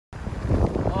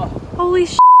Holy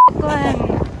shit, Glenn.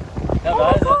 How Oh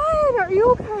bad is my god, are you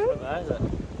okay? How bad is it?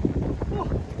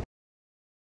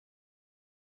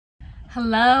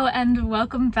 Hello and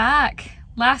welcome back.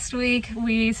 Last week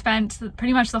we spent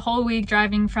pretty much the whole week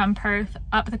driving from Perth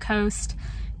up the coast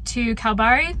to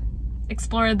Kalbarri,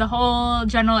 explored the whole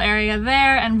general area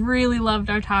there and really loved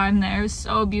our time there. It was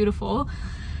so beautiful.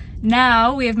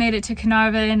 Now we have made it to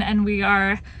Carnarvon and we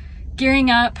are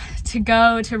gearing up to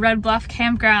go to Red Bluff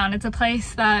campground. It's a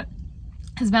place that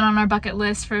has been on our bucket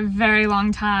list for a very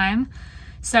long time.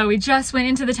 So we just went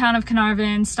into the town of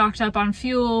Carnarvon, stocked up on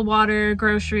fuel, water,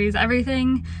 groceries,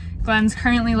 everything. Glenn's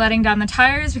currently letting down the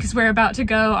tires because we're about to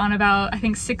go on about, I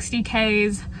think, 60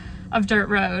 Ks of dirt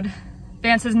road.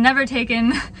 Vance has never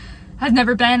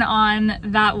been on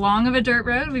that long of a dirt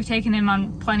road. We've taken him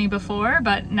on plenty before,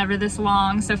 but never this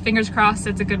long. So fingers crossed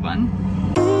it's a good one.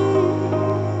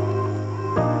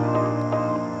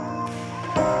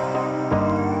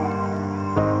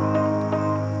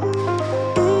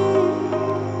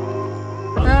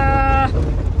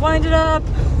 Wind it up,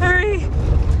 hurry.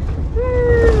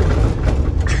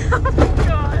 Oh my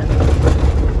god.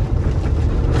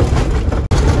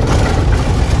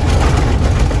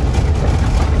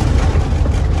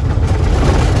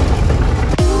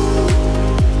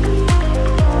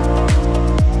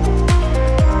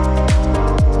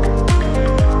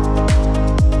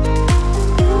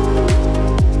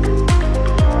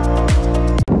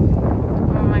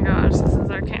 Oh my gosh, this is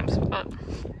our camp spot.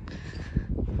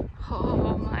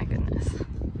 Oh my goodness.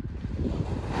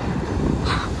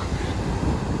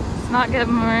 Let's not get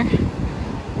more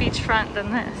beachfront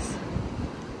than this.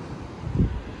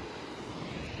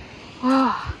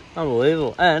 Oh.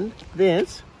 Unbelievable. And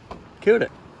Vance killed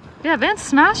it. Yeah, Vance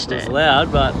smashed It was it.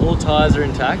 loud, but all tyres are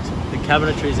intact. The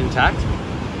cabinetry's intact.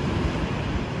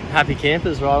 Happy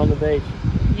campers right on the beach.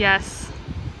 Yes.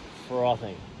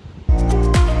 Frothing.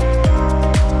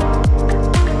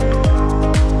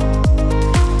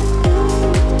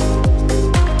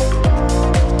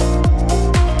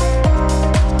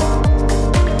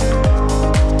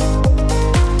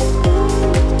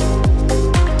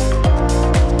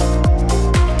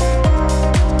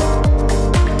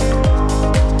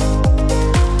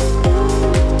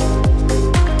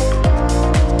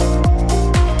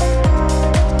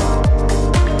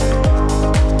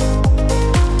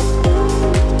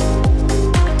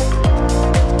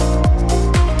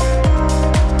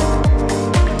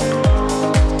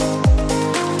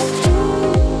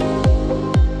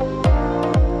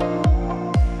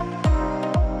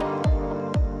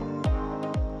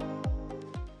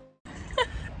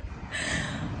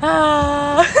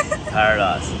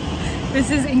 Paradise.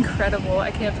 This is incredible.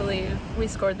 I can't believe we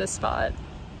scored this spot.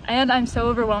 And I'm so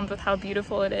overwhelmed with how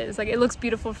beautiful it is. Like, it looks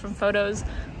beautiful from photos,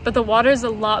 but the water's a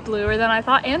lot bluer than I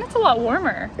thought, and it's a lot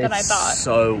warmer than I thought. It's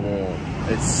so warm.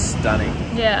 It's stunning.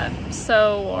 Yeah,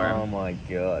 so warm. Oh my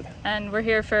god. And we're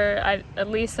here for at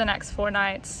least the next 4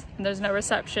 nights, and there's no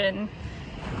reception.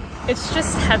 It's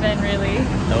just heaven, really.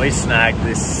 No, we snagged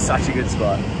this. Such a good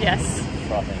spot. Yes.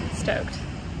 Frothing. Stoked.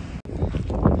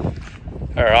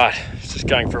 Alright, just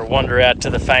going for a wander out to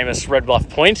the famous Red Bluff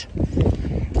Point.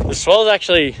 The swell's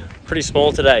actually pretty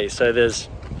small today, so there's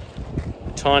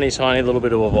a tiny little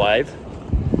bit of a wave. So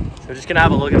we're just going to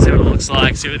have a look and see what it looks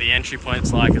like, see what the entry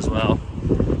point's like as well.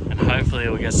 And hopefully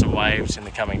we'll get some waves in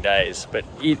the coming days. But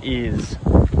it is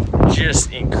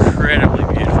just incredibly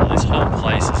beautiful. This whole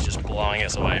place is just blowing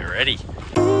us away already.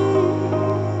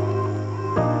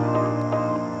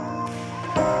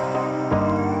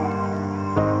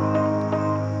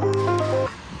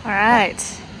 Alright.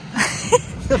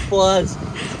 The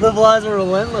flies are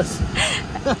relentless.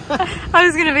 I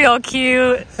was gonna be all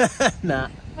cute Nah.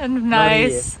 and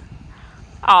nice.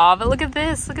 Aw, but look at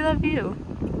this. Look at that view.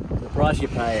 The price you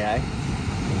pay, eh?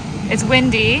 It's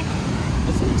windy.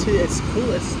 It's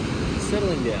cool. It's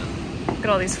settling down. Look at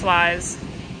all these flies.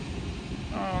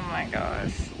 Oh my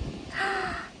gosh.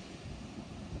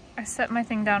 I set my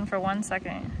thing down for 1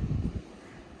 second.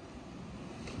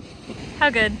 How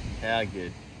good? How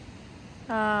good.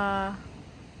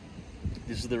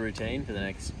 This is the routine for the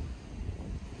next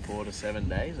 4 to 7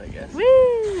 days, I guess.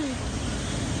 Woo!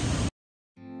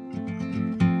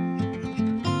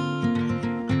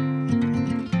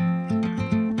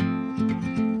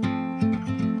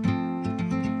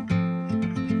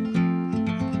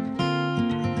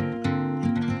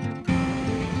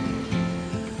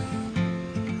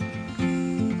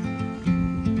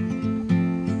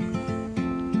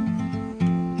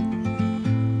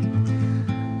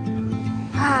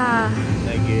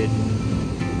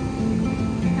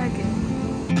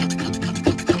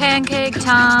 Pancake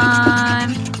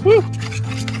time. Woo.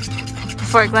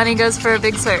 before Glenny goes for a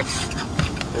big surf.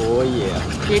 Oh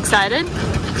yeah. You excited?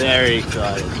 Very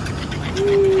excited.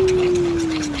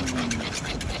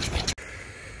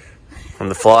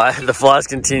 And the flies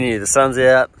continue. The sun's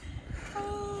out.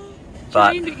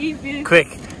 But Trying to eat this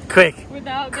quick,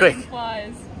 without quick. getting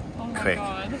flies. Oh my Quick.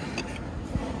 god.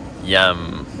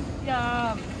 Yum.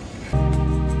 Yum.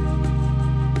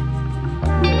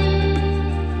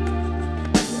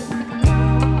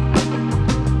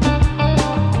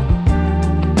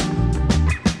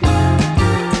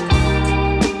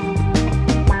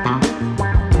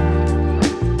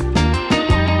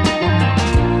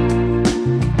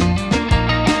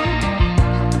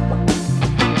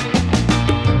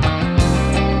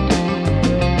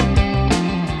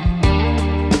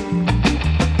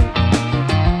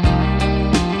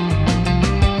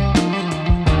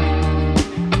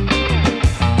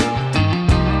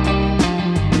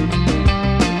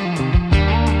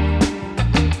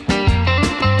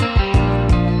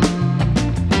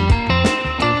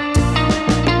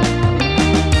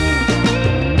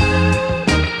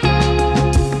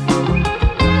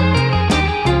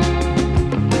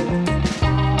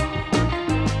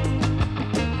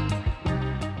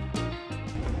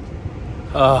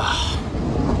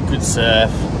 Oh, good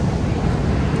surf.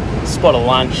 Spot of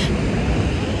lunch.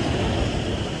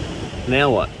 Now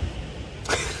what?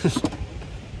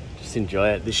 Just enjoy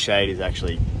it. This shade is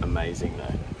actually amazing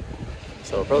though.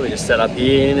 So I'll probably just set up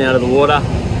here and out of the water.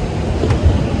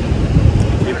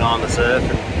 Keep an eye on the surf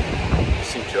and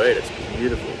just enjoy it. It's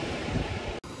beautiful.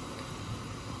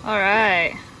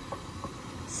 Alright.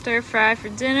 Stir fry for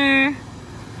dinner.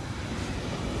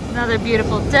 Another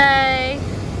beautiful day.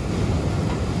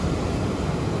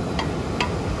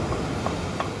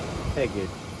 Hey, good.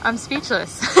 I'm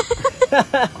speechless.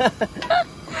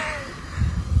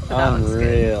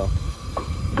 Unreal.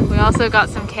 We also got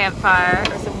some campfire,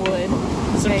 or some wood.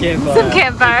 Some campfire. Some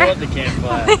campfire. We bought the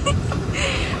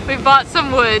campfire. We bought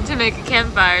some wood to make a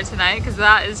campfire tonight because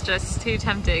that is just too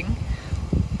tempting.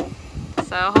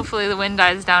 So hopefully the wind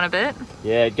dies down a bit.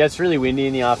 Yeah, it gets really windy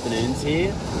in the afternoons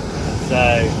here.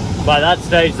 So by that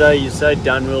stage though, you're so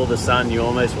done with all the sun, you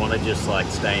almost want to just like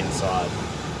stay inside.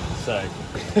 So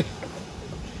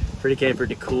pretty keen for it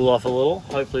to cool off a little.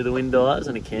 Hopefully the wind dies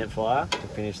and a campfire to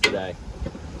finish the day.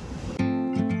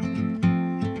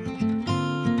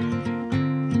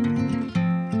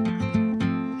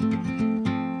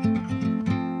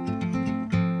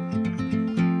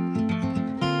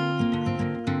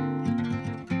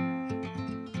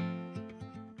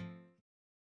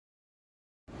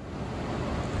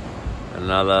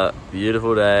 Another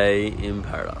beautiful day in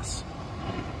paradise.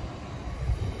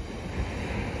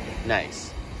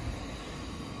 Nice.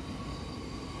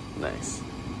 Nice.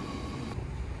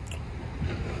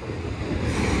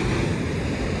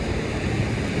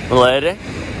 Lady?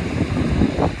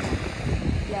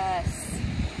 Yes.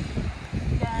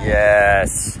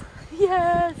 Yes.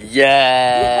 Yes.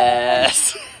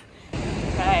 Yes.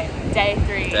 Okay, day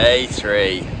 3. Day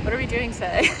 3. What are we doing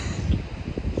today?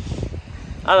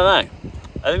 I don't know.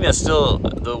 I think there's still,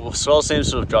 the swell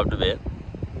seems to have dropped a bit,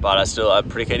 but I'm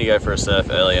pretty keen to go for a surf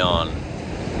early on.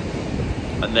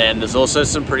 And then there's also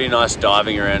some pretty nice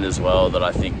diving around as well that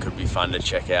I think could be fun to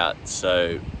check out.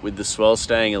 So with the swell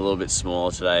staying a little bit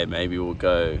smaller today, maybe we'll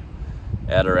go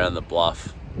out around the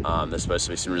bluff. There's supposed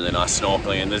to be some really nice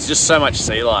snorkeling and there's just so much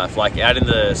sea life. Like out in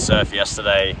the surf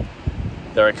yesterday,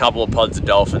 there were a couple of pods of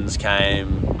dolphins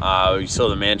came. We saw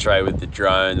the manta ray with the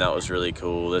drone. That was really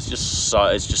cool. It's just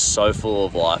so full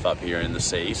of life up here in the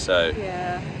sea. So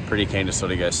Yeah. pretty keen to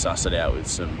sort of go suss it out with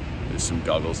some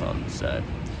goggles on. So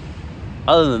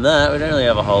other than that, we don't really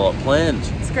have a whole lot planned.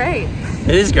 It's great.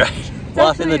 It is great.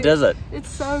 Life in the Actually, desert. It's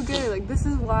so good. Like, this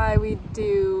is why we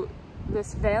do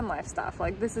this van life stuff.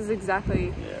 Like, this is exactly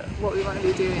what we want to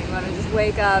be doing. We want to just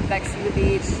wake up next to the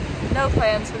beach, no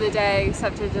plans for the day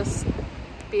except to just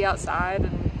be outside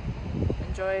and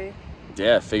enjoy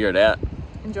Figure it out.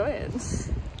 it.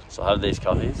 So I'll have these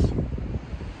coffees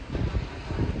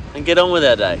and get on with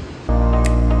our day.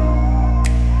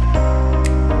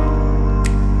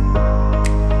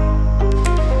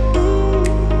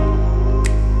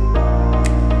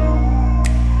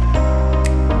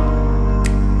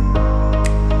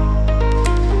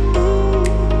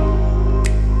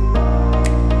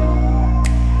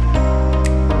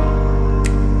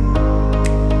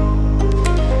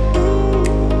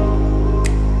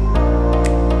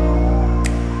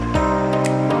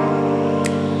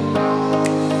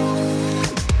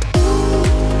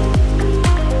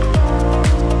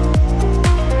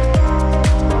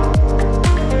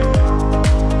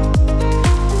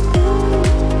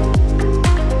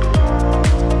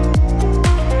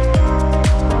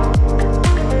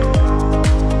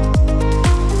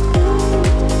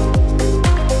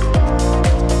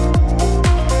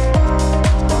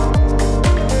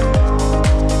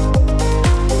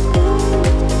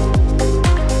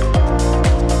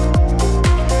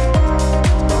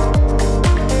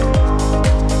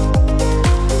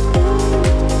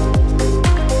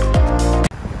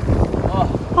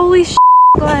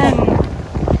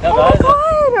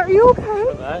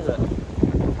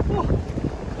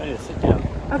 I need to sit down.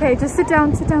 Okay, just sit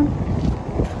down, sit down.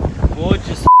 Board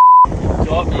just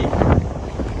got me.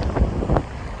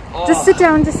 Oh. Just sit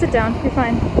down, you're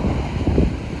fine.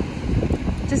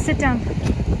 Just sit down.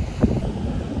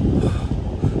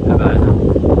 How bad?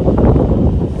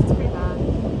 It's pretty bad.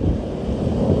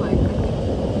 Like,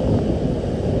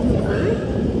 really?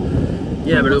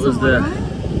 Yeah, but it was the, water?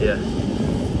 yeah.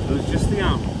 It was just the,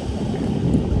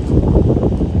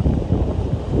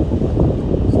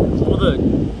 all the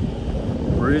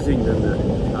bruising and the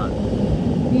cut.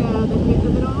 Yeah, the hit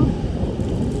of it all.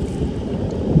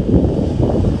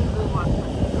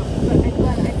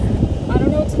 I don't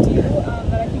know what to do,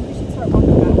 but I think we should start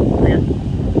walking back. Okay.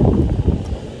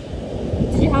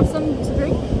 Did you have some to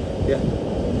drink? Yeah.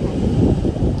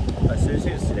 I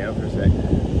seriously need to sit down for a sec.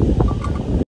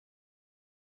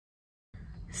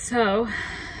 So,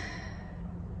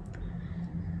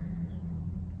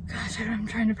 gosh, I'm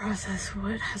trying to process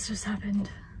what has just happened.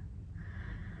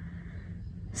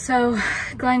 So,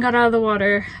 Glenn got out of the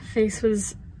water, face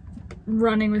was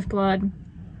running with blood.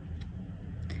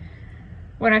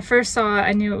 When I first saw it,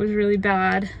 I knew it was really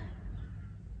bad,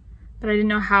 but I didn't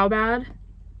know how bad.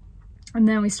 And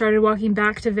then we started walking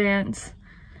back to Vance,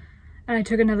 and I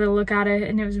took another look at it,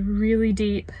 and it was really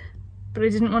deep. But I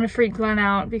didn't want to freak Glenn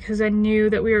out because I knew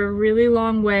that we were a really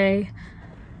long way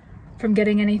from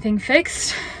getting anything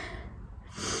fixed.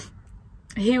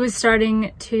 He was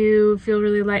starting to feel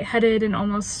really lightheaded and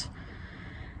almost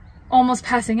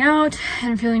passing out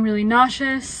and feeling really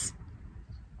nauseous.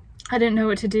 I didn't know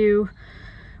what to do.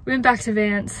 We went back to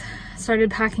Vance,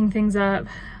 started packing things up.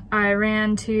 I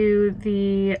ran to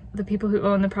the people who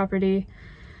own the property,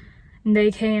 and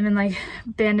they came and like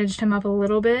bandaged him up a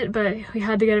little bit, but we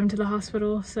had to get him to the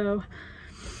hospital. So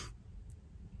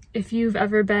if you've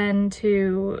ever been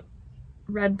to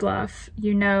Red Bluff,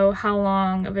 you know how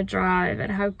long of a drive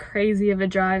and how crazy of a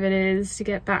drive it is to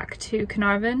get back to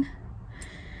Carnarvon.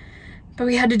 But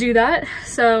we had to do that.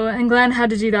 So, and Glenn had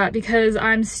to do that because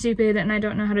I'm stupid and I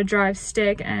don't know how to drive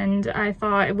stick, and I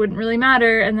thought it wouldn't really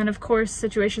matter. And then of course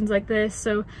situations like this.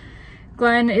 So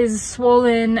Glenn is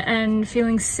swollen and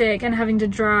feeling sick and having to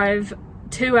drive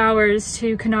 2 hours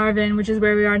to Carnarvon, which is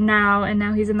where we are now, and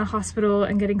now he's in the hospital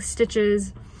and getting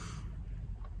stitches.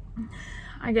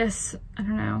 I guess, I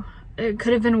don't know, it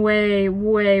could have been way,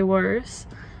 way worse,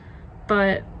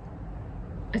 but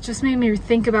it just made me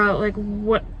think about like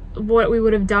what we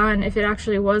would have done if it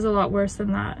actually was a lot worse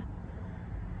than that.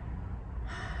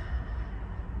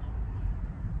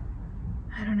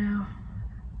 I don't know.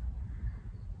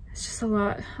 It's just a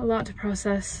lot to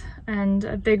process, and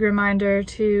a big reminder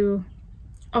to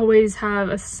always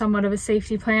have somewhat of a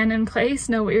safety plan in place,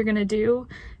 know what you're gonna do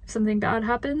if something bad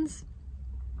happens.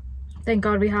 Thank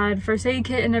God we had first aid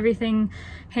kit and everything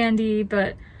handy,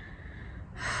 but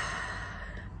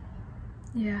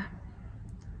yeah.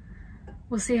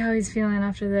 We'll see how he's feeling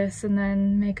after this and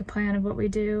then make a plan of what we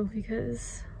do,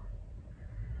 because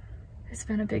it's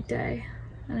been a big day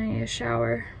and I need a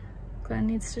shower. Glenn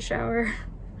needs to shower.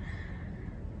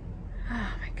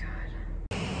 Oh my God.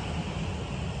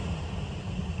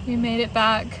 We made it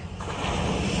back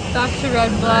to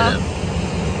Red Bluff.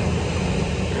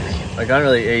 I can't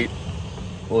really eat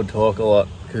or talk a lot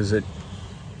because it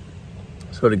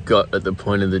sort of got at the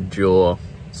point of the jaw,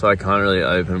 so I can't really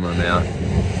open my mouth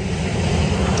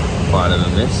wider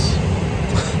than this.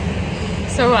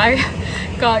 So I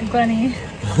got Glenny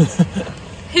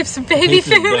heaps of baby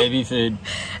food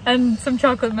and some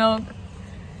chocolate milk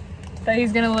that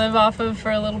he's gonna live off of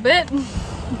for a little bit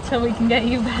until we can get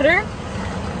you better.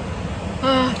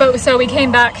 But so we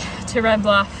came back to Red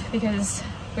Bluff because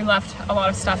we left a lot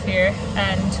of stuff here,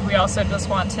 and we also just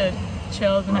want to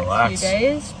chill the next few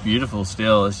days. It's beautiful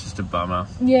still, it's just a bummer.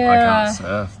 Yeah. I can't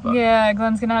surf. But yeah,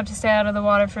 Glenn's gonna have to stay out of the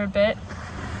water for a bit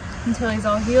until he's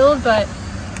all healed, but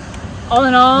all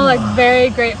in all, like, very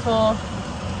grateful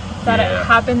that it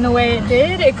happened the way it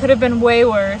did. It could have been way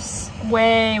worse.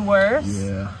 Way worse.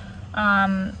 Yeah.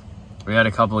 We had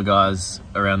a couple of guys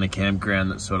around the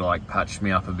campground that sort of like patched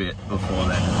me up a bit before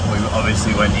then. We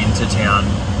obviously went into town.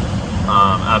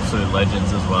 Absolute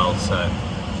legends as well, so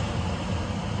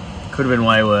could have been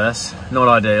way worse. Not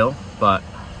ideal, but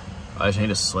I just need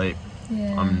to sleep.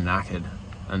 Yeah. I'm knackered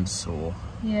and sore.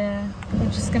 Yeah, we're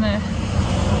just gonna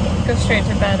go straight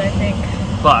to bed, I think.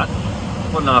 But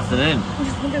what an afternoon.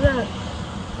 Look at that.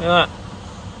 Look at that.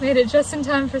 Made it just in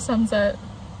time for sunset.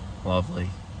 Lovely.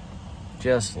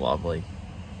 Just lovely.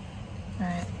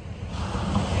 Alright.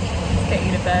 Let's get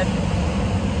you to bed.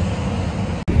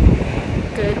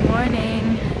 Good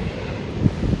morning.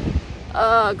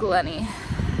 Oh, Glenny.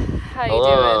 How you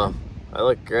doing? I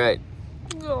look great.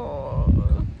 Oh.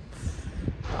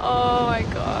 Oh my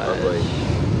god. Lovely.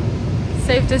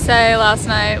 Safe to say last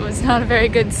night was not a very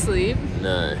good sleep.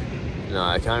 No,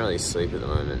 I can't really sleep at the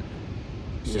moment.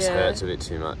 It just hurts a bit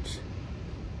too much.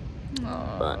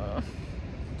 Aww. But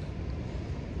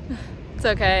it's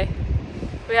okay.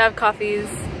 We have coffees.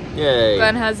 yay.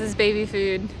 Glenn has his baby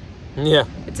food. Yeah.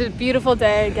 It's a beautiful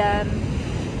day again.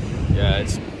 Yeah,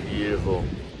 it's beautiful.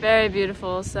 Very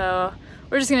beautiful. So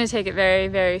we're just gonna take it very,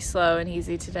 very slow and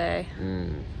easy today.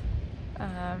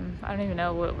 I don't even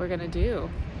know what we're gonna do.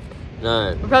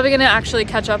 No. We're probably gonna actually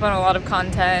catch up on a lot of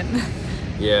content.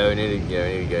 Yeah, we need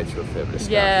to go through a fair bit of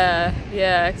stuff.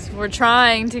 Yeah, 'cause we're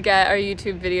trying to get our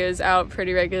YouTube videos out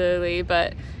pretty regularly,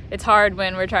 but it's hard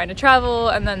when we're trying to travel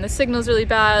and then the signal's really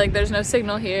bad. Like there's no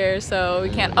signal here, so we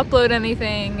can't upload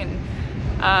anything,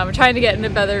 and we're trying to get in a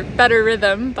better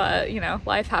rhythm, but you know,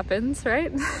 life happens,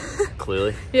 right?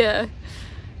 Clearly. Yeah.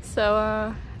 So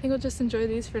I think we'll just enjoy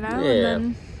these for now, Yeah. and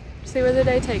then see where the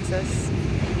day takes us.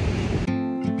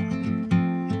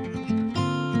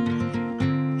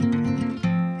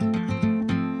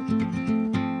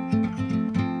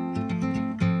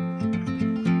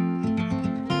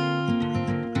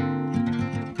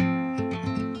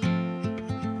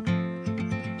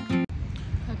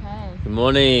 Good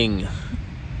morning.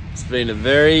 It's been a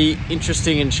very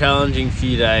interesting and challenging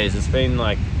few days. It's been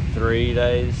like 3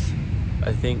 days,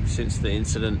 I think, since the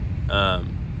incident.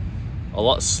 A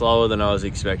lot slower than I was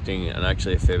expecting, and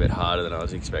actually a fair bit harder than I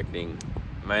was expecting.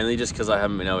 Mainly just because I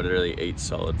haven't been able to really eat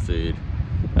solid food,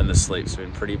 and the sleep's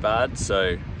been pretty bad.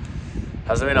 So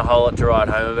hasn't been a whole lot to write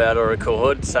home about or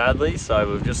record, sadly.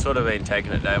 So we've just sort of been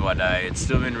taking it day by day. It's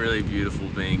still been really beautiful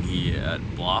being here at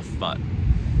Bluff, but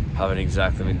haven't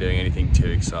exactly been doing anything too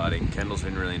exciting. Kendall's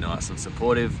been really nice and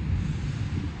supportive.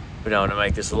 We don't want to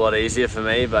make this a lot easier for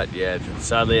me, but yeah,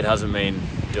 sadly it hasn't been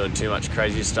doing too much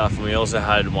crazy stuff. And we also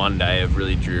had one day of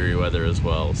really dreary weather as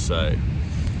well. So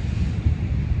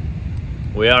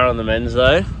we are on the mends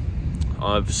though.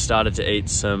 I've started to eat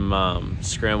some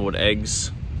scrambled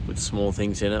eggs with small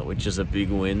things in it, which is a big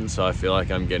win. So I feel like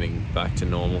I'm getting back to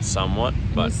normal somewhat.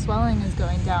 But the swelling is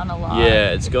going down a lot.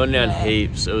 yeah, it's gone down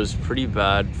heaps. It was pretty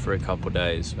bad for a couple of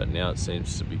days, but now it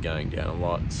seems to be going down a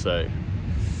lot. So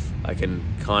I can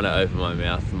kind of open my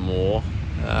mouth more.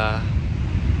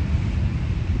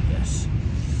 Yes.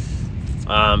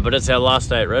 But it's our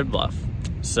last day at Red Bluff.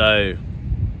 So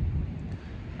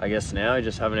I guess now we're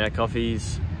just having our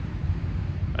coffees.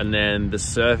 And then the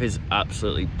surf is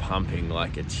absolutely pumping,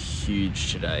 like it's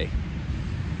huge today.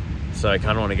 So I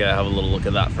kind of want to go have a little look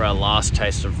at that for our last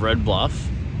taste of Red Bluff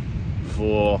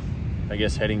before, I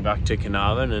guess, heading back to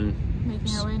Carnarvon and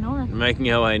making our way north.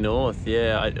 Making our way north,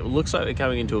 yeah. It looks like we're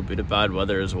coming into a bit of bad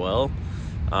weather as well.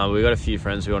 We've got a few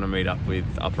friends we want to meet up with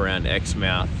up around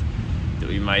Exmouth that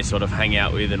we may sort of hang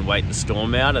out with and wait the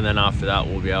storm out, and then after that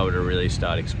we'll be able to really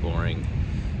start exploring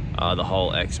the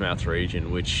whole Exmouth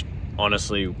region, which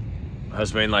honestly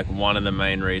has been like one of the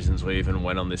main reasons we even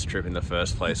went on this trip in the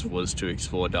first place, was to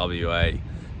explore WA,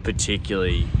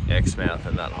 particularly Exmouth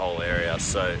and that whole area.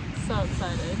 So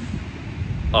excited.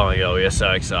 Oh my god, we are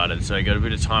so excited. So we got a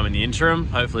bit of time in the interim.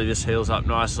 Hopefully this heals up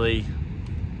nicely,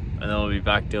 and then we'll be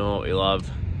back doing what we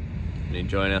love and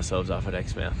enjoying ourselves up at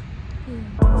Exmouth.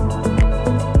 Yeah.